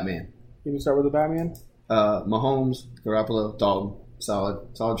start with Batman. You want to start with the Batman? Mahomes, Garoppolo, Dalton.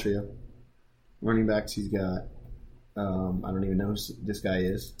 Solid trio. Running backs, he's got, I don't even know who this guy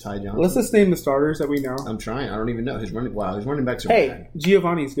is. Ty Johnson. Let's just name the starters that we know. I'm trying. I don't even know. His running backs are Hey, bad.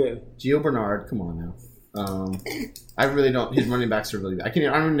 Giovanni's good. Gio Bernard, come on now. I really don't. His running backs are really bad. I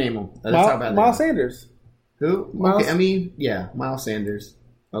don't even name them. That's how bad they Miles are. Sanders. Who? Miles- Okay, I mean, yeah, Miles Sanders.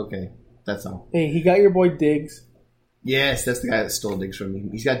 Okay, that's all. Hey, he got your boy Diggs. Yes, that's the guy that stole Diggs from me.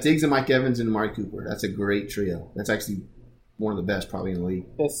 He's got Diggs and Mike Evans and Amari Cooper. That's a great trio. That's actually one of the best probably in the league.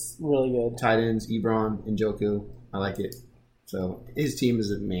 That's really good. Tight ends, Ebron, and Njoku. I like it. So his team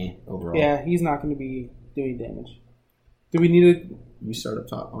is a meh overall. Yeah, he's not going to be doing damage. Do we need to? You start up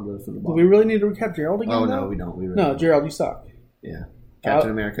top. I'll go from the Do bottom. we really need to recap Gerald again? Oh, though? no, we don't. We really No, don't. Gerald, you suck. Yeah.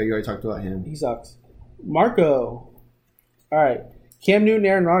 Captain America, you already talked about him. He sucks. Marco. All right. Cam Newton,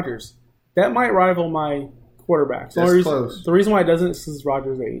 Aaron Rodgers. That might rival my quarterbacks. That's close. The reason why it doesn't is because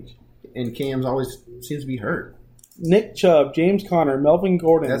Rodgers' age. And Cam's always seems to be hurt. Nick Chubb, James Conner, Melvin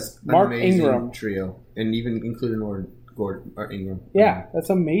Gordon, That's an Mark amazing Ingram. trio. And even including Gordon or Ingram. Yeah, that's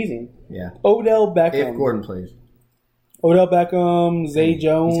amazing. Yeah. Odell Beckham. If Gordon plays. Odell Beckham, Zay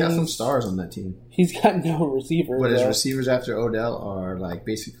Jones. He's got some stars on that team. He's got no receivers. But his though. receivers after Odell are like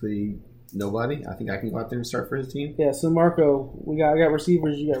basically nobody. I think I can go out there and start for his team. Yeah, so Marco, I got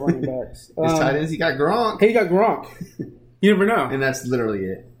receivers, you got running backs. His tight ends, he got Gronk. Hey, you got Gronk. You never know. And that's literally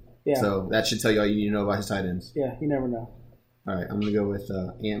it. Yeah. So that should tell you all you need to know about his tight ends. Yeah, you never know. All right, I'm going to go with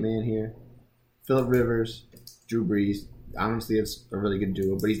Ant-Man here. Phillip Rivers, Drew Brees. Honestly, it's a really good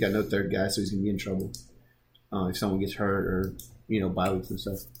duo, but he's got no third guy, so he's going to be in trouble if someone gets hurt or, bye weeks and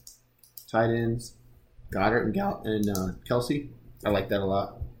stuff. Tight ends, Goddard and Kelsey. I like that a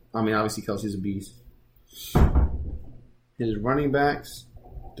lot. I mean, obviously, Kelsey's a beast. His running backs,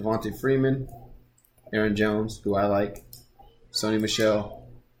 Devontae Freeman, Aaron Jones, who I like, Sony Michel,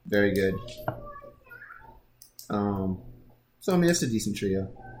 very good. So, I mean, that's a decent trio.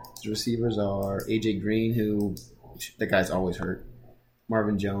 His receivers are A.J. Green, who, that guy's always hurt.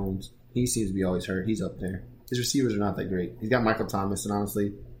 Marvin Jones, he seems to be always hurt. He's up there. His receivers are not that great. He's got Michael Thomas, and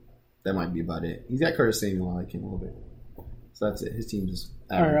honestly, that might be about it. He's got Curtis Samuel. I like him a little bit. So that's it. His team's just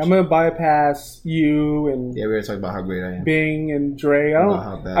average. All right, I'm going to bypass you and Yeah, we already talked about how great I am. Bing and Dre. I About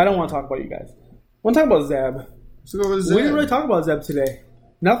how bad don't I want to am. talk about you guys. I want to talk about Zeb. Let's go with We didn't really talk about Zeb today.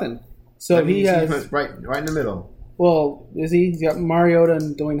 Nothing. So That he means has... went right in the middle. Well, is he? He's got Mariota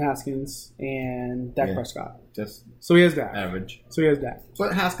and Dwayne Haskins and Dak Yeah. Prescott. Just So he has Dak. average. So he has Dak.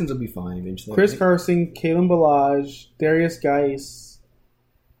 But Haskins will be fine eventually. Chris Carson, Kalen Ballage, Darius Geis,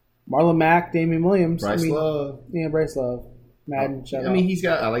 Marlon Mack, Damian Williams. Bryce Love. Yeah, Bryce Love. Madden, shout I out. mean,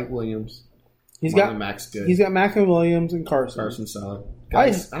 I like Williams. He's Marlon got Mack's good. He's got Mack and Williams and Carson. Carson's solid.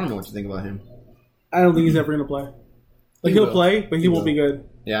 Guys, I don't know what you think about him. I don't think he's ever going to play. Like, he'll will. play, but he won't will. be good.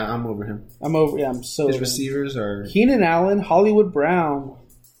 Yeah, I'm over him. I'm over. Yeah, I'm so His over him. receivers are Keenan Allen, Hollywood Brown,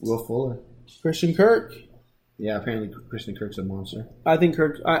 Will Fuller. Christian Kirk. Yeah, apparently Christian Kirk's a monster. I think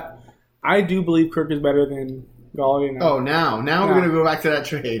Kirk. I do believe Kirk is better than Galladay now. Oh, now we're going to go back to that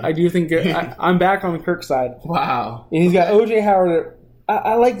trade. I do think I'm back on the Kirk side. Wow. And he's got OJ Howard.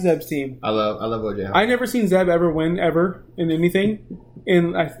 I like Zeb's team. I love OJ Howard. I never seen Zeb ever win ever in anything,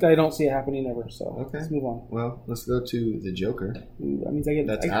 and I don't see it happening ever. So Okay. let's move on. Well, let's go to the Joker. Ooh, that means I get.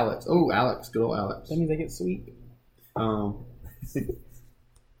 That's Alex. Oh, Alex. Good old Alex. That means I get sweep.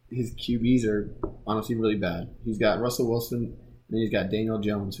 His QBs are honestly really bad. He's got Russell Wilson, and then he's got Daniel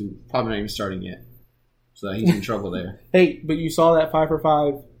Jones, who probably not even starting yet. So he's in trouble there. Hey, but you saw that 5 for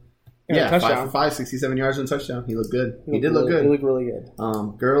 5 and a Yeah, touchdown. 5 for 5, 67 yards and a touchdown. He looked good. He did looked look really- good. He looked really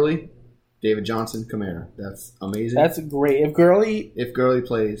good. Gurley, David Johnson, Kamara. That's amazing. That's great. If Gurley if Gurley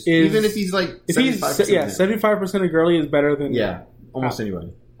plays, is- even if he's like 75%. 75% of Gurley is better than Yeah, almost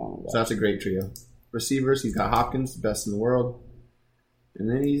anybody. Oh my So that's a great trio. Receivers, he's got Hopkins, the best in the world. And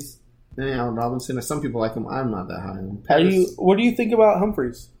then Allen Robinson. Some people like him. I'm not that high on him. What do you think about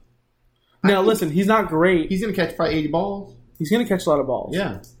Humphreys? Now, listen, he's not great. He's going to catch probably 80 balls. He's going to catch a lot of balls.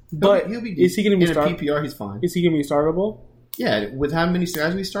 Yeah. But he'll be is he going to be in a PPR, he's fine. Is he going to be startable? Yeah, with how many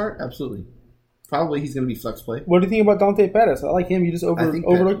guys we start? Absolutely. Probably he's going to be flex play. What do you think about Dante Pettis? I like him. You just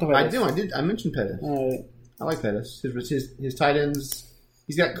overlooked him. I did. I mentioned Pettis. All right. I like Pettis. His tight ends.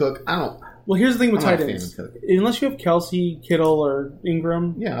 He's got Cook. Well, here's the thing with I'm not tight a fan ends. of Cook. Unless you have Kelsey, Kittle, or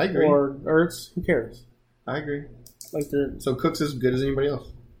Ingram, Yeah, I agree. or Ertz, who cares? I agree. Like they're So Cook's as good as anybody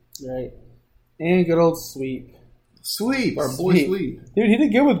else. right. And good old Sweep. Sweep, our boy Sweep. Dude, he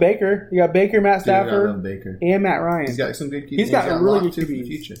did good with Baker. You got Baker, Matt Dude, I Stafford, love Baker. and Matt Ryan. He's got some good QB. He's got really Locke, good too, for the QBs.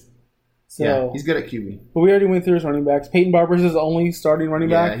 future. So, Yeah, he's good at QB. but we already went through his running backs. Peyton Barber's his only starting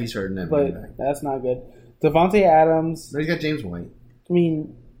running Yeah, back. he's hurting that running back. But that's not good. Devontae Adams. No, he's got James White. I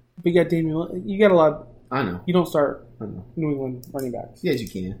mean, we got Damian. You got a lot. I know. You don't start I know. New England running backs. Yes, you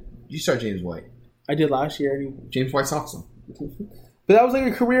can. You start James White. I did last year. And James White's awesome. but that was like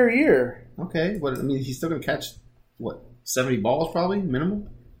a career year. Okay, he's still going to catch, 70 balls probably, minimum?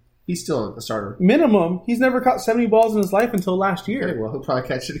 He's still a starter. Minimum. He's never caught 70 balls in his life until last year. Okay, well, he'll probably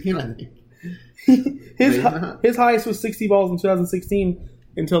catch it again, I think. his highest was 60 balls in 2016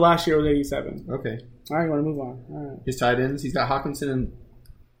 until last year was 87. Okay. All right, you want to move on. All right. His tight ends, he's got Hawkinson and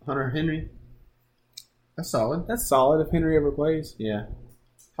Hunter Henry. That's solid. That's solid if Henry ever plays. Yeah.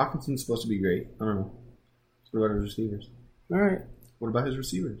 Hawkinson's supposed to be great. I don't know. What about his receivers? All right. What about his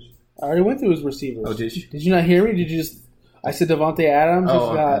receivers? I already went through his receivers. Oh, did you? Did you not hear me? Did you just... I said Devontae Adams. Oh,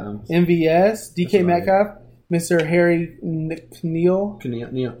 He's got Adams. MVS, DK That's right. Metcalf, Mr. Harry Nikhil.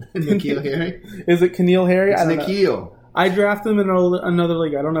 Nikhil Harry? Is it Keneal Harry? It's I don't know. Nikhil. I drafted him in another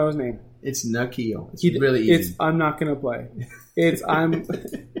league. I don't know his name. It's Nikhil. It's really easy. I'm not going to play. I'm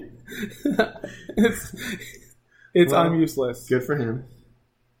I'm useless. Good for him.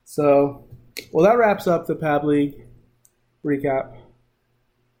 So, well, that wraps up the Pab League recap.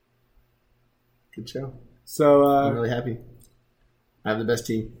 Good show. So, I'm really happy. I have the best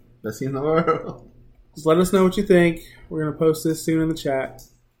team. Best team in the world. just let us know what you think. We're going to post this soon in the chat.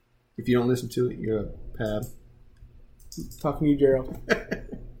 If you don't listen to it, you're a Pab. Talking to you, Gerald.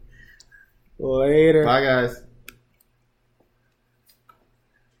 Later. Bye, guys.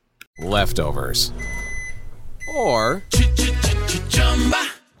 Leftovers. Or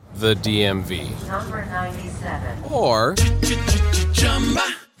the DMV. Number 97. Or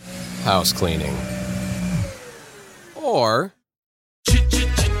house cleaning. Or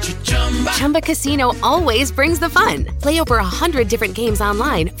Chumba Casino always brings the fun. Play over 100 different games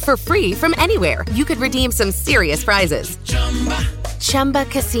online for free from anywhere. You could redeem some serious prizes.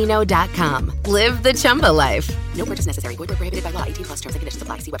 ChumbaCasino.com. Live the Chumba life. No purchase necessary. Void where prohibited by law. 18+ terms and conditions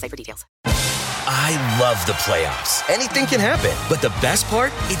apply. See website for details. I love the playoffs. Anything can happen. But the best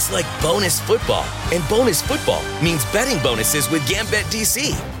part? It's like bonus football. And bonus football means betting bonuses with Gambit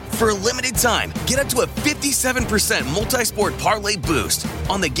DC. For a limited time, get up to a 57% multi-sport parlay boost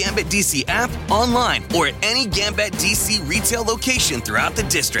on the Gambit DC app, online, or at any Gambit DC retail location throughout the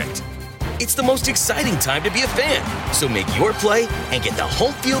district. It's the most exciting time to be a fan. So make your play and get the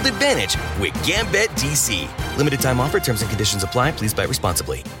home field advantage with Gambit DC. Limited time offer. Terms and conditions apply. Please bet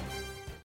responsibly.